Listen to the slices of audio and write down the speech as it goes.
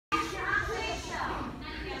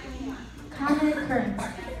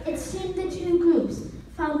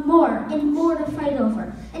found more and more to fight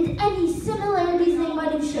over, and any similarities they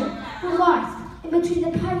might have shared were lost in between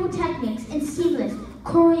the pyrotechnics and seamless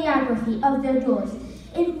choreography of their duels.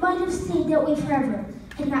 It might have stayed that way forever,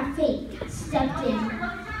 had not fate stepped in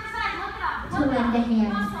to lend a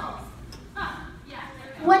hand.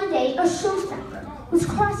 One day, a showstopper was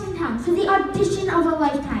crossing town for the audition of a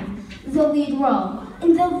lifetime, the lead role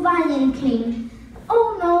in The Lion King.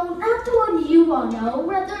 Oh no, not the one you all know,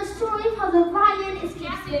 rather a story of how the lion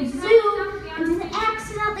escapes the zoo and is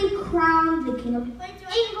accidentally crowned the King of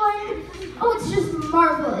England. Oh, it's just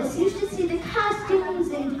marvelous. You should see the costumes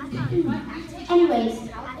and... Anyways,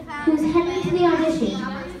 he was heading to the audition,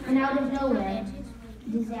 and out of nowhere,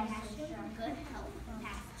 disaster.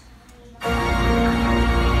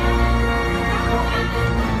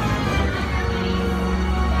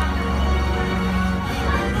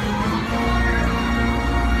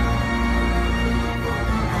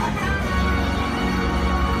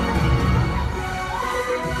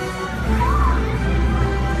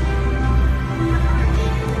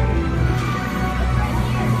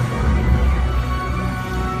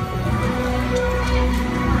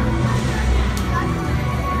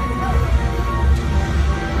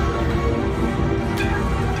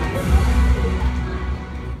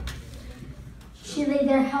 She lay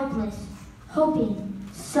there helpless, hoping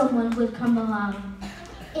someone would come along.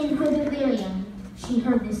 In her delirium, she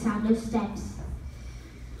heard the sound of steps.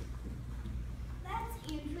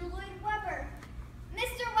 That's Andrew Lloyd Webber.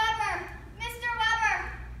 Mr. Webber! Mr. Webber!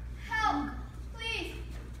 Help! Please!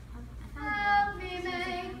 Help me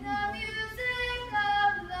make the music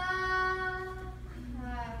of love.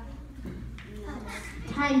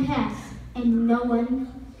 Time passed, and no one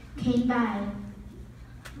came by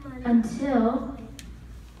until...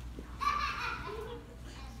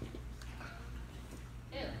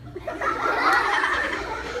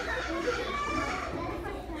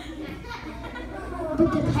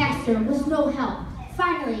 But the pastor was no help.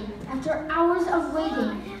 Finally, after hours of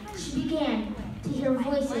waiting, she began to hear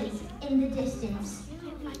voices in the distance.